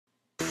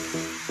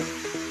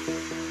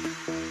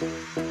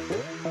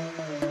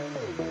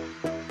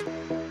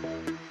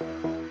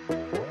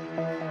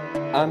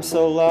I'm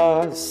so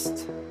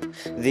lost,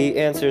 the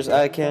answers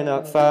I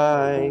cannot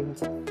find.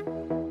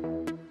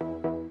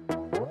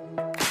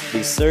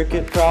 These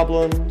circuit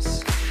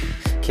problems,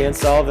 can't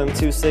solve them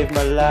to save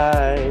my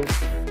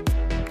life.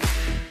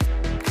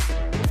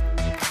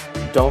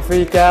 Don't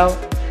freak out,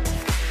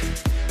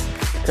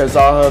 'cause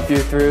I'll help you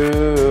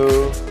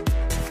through.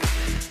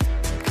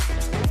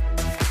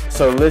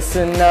 So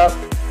listen up,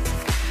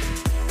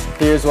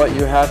 here's what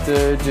you have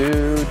to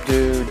do.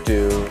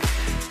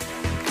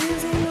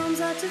 Using norms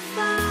are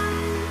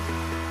defined.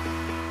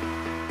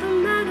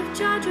 I'm out of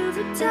charge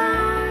over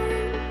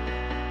time.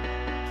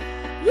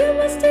 You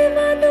must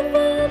divide the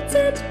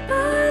voltage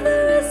by the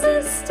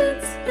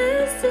resistance.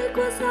 This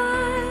equals I.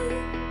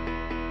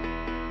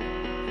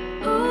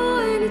 Oh,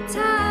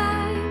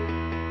 anytime.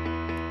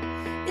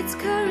 It's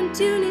current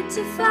you need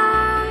to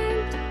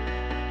find.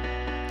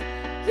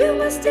 You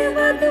must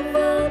divide the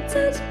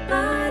voltage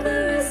by the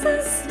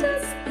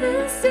resistance.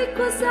 This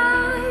equals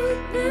I.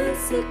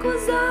 This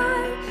equals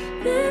I.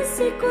 This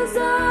equals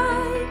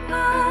I.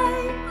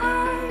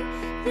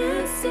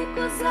 This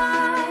equals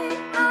I.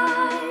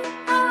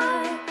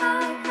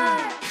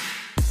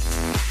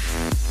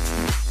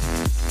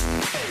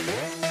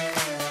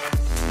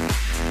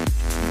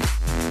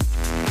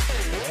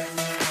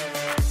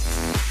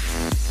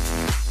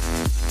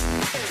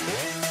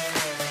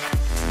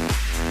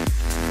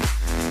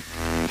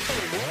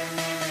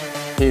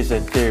 Here's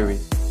a theory,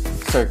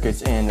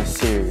 circuits in a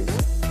series.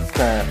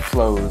 Current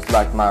flows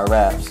like my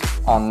raps,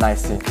 all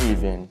nice and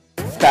even.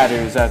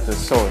 Batteries at the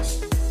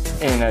source,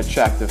 in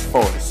attractive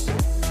force.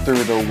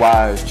 Through the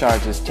wires,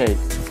 charges take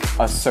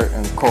a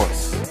certain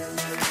course.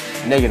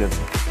 Negative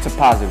to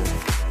positive,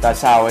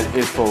 that's how it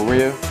is for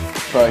real.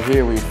 But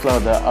here we flow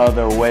the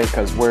other way,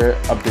 'cause we're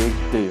a big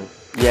deal.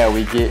 Yeah,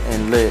 we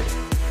getting lit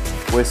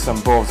with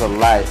some bulbs of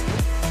light.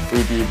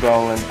 We be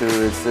rolling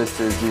through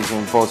resistors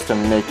using volts to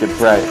make it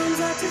bright.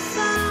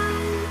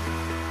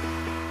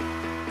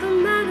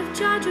 I'm out of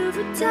charge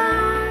over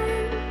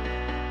time.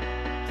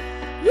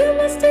 You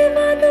must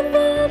divide the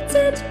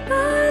voltage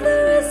by the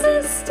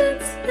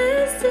resistance.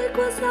 This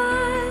equals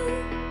I.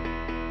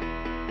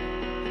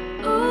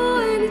 Oh,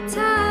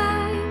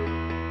 anytime.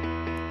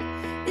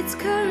 It's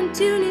current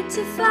you need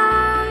to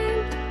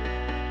find.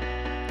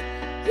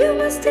 You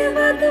must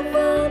divide the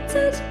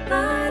voltage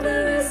by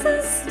the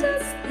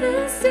resistance.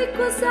 This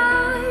equals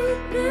I.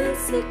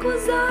 This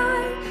equals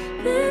I.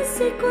 This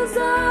equals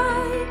I.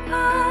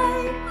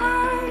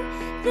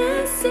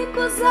 This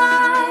equals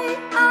I.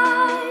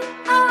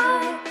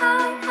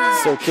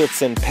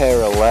 Circuits in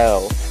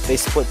parallel, they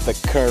split the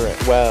current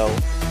well.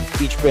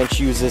 Each branch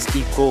uses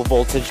equal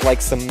voltage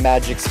like some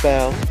magic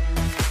spell.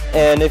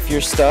 And if you're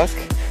stuck,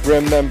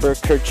 remember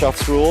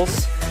Kirchhoff's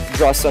rules.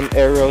 Draw some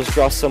arrows,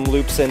 draw some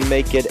loops, and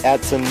make it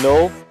add to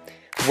null.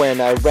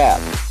 When I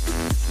rap,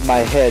 my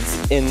head's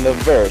in the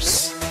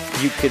verse.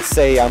 You could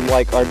say I'm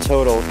like our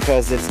total,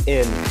 'cause it's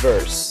in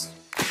verse.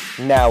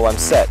 Now I'm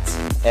set,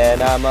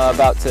 and I'm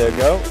about to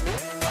go.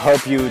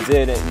 Hope you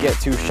didn't get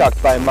too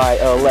shocked by my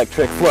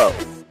electric flow.